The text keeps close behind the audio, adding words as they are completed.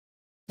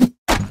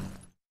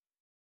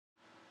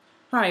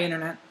Hi,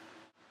 Internet.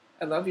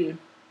 I love you.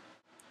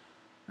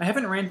 I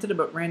haven't ranted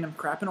about random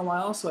crap in a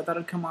while, so I thought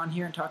I'd come on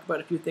here and talk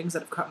about a few things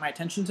that have caught my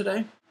attention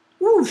today.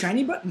 Woo,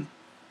 shiny button!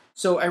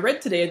 So I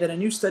read today that a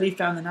new study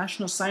found the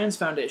National Science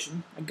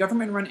Foundation, a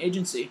government-run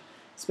agency,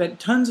 spent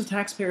tons of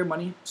taxpayer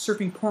money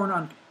surfing porn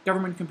on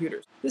government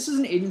computers. This is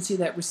an agency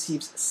that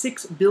receives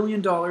 $6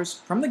 billion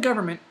from the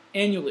government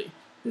annually.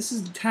 This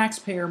is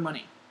taxpayer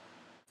money.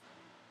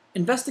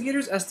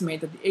 Investigators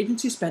estimate that the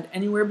agency spent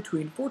anywhere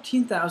between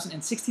 $14,000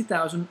 and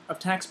 $60,000 of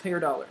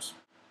taxpayer dollars.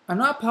 I'm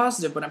not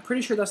positive, but I'm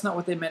pretty sure that's not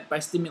what they meant by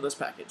stimulus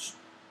package.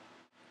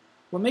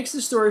 What makes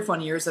this story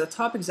funnier is that a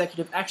top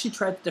executive actually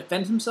tried to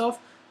defend himself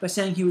by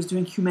saying he was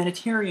doing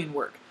humanitarian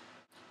work.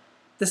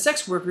 The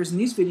sex workers in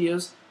these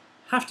videos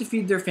have to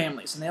feed their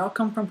families, and they all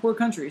come from poor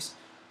countries,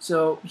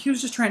 so he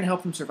was just trying to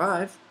help them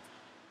survive.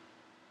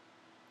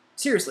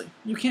 Seriously,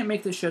 you can't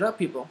make this shit up,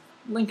 people.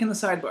 Link in the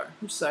sidebar.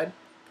 Which side?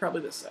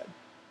 Probably this side.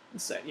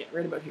 This side, yeah,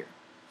 right about here.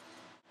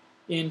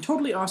 In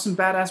totally awesome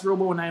badass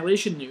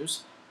robo-annihilation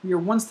news, we are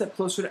one step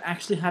closer to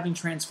actually having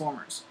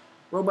transformers.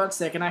 Robots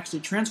that can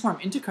actually transform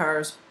into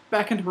cars,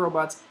 back into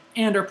robots,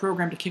 and are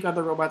programmed to kick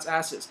other robots'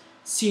 asses,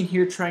 seen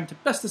here trying to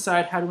best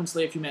decide how to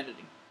enslave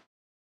humanity.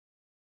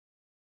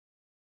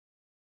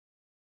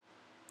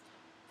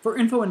 For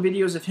info and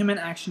videos of him in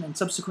action and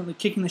subsequently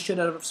kicking the shit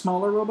out of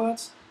smaller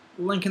robots,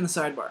 link in the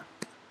sidebar.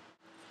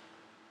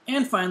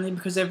 And finally,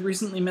 because I've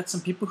recently met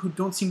some people who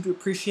don't seem to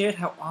appreciate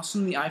how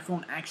awesome the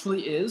iPhone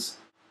actually is,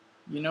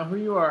 you know who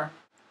you are,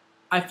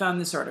 I found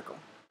this article.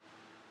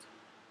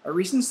 A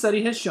recent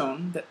study has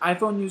shown that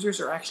iPhone users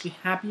are actually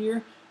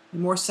happier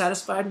and more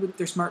satisfied with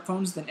their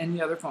smartphones than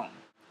any other phone.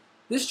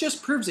 This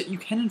just proves that you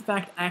can in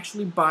fact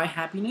actually buy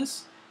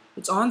happiness.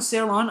 It's on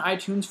sale on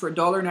iTunes for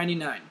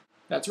 $1.99.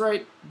 That's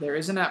right, there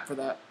is an app for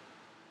that.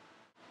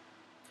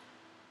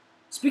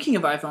 Speaking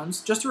of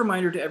iPhones, just a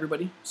reminder to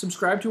everybody,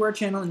 subscribe to our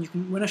channel and you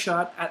can win a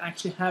shot at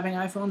actually having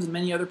iPhones and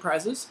many other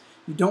prizes.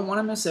 You don't want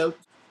to miss out,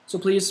 so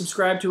please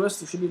subscribe to us.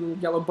 There should be a little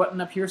yellow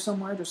button up here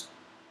somewhere. Just,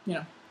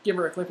 give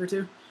her a click or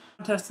two.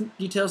 Contest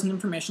details and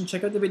information,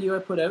 check out the video I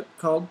put out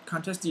called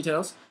Contest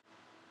Details.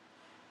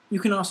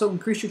 You can also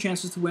increase your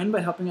chances to win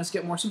by helping us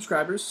get more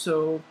subscribers,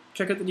 so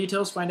check out the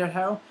details, find out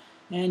how,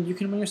 and you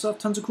can win yourself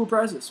tons of cool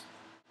prizes.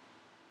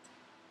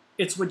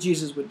 It's what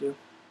Jesus would do.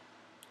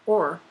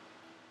 Or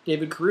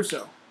David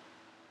Caruso.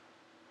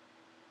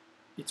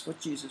 It's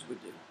what Jesus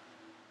would do.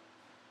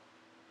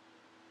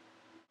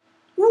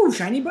 Woo,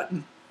 shiny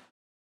button.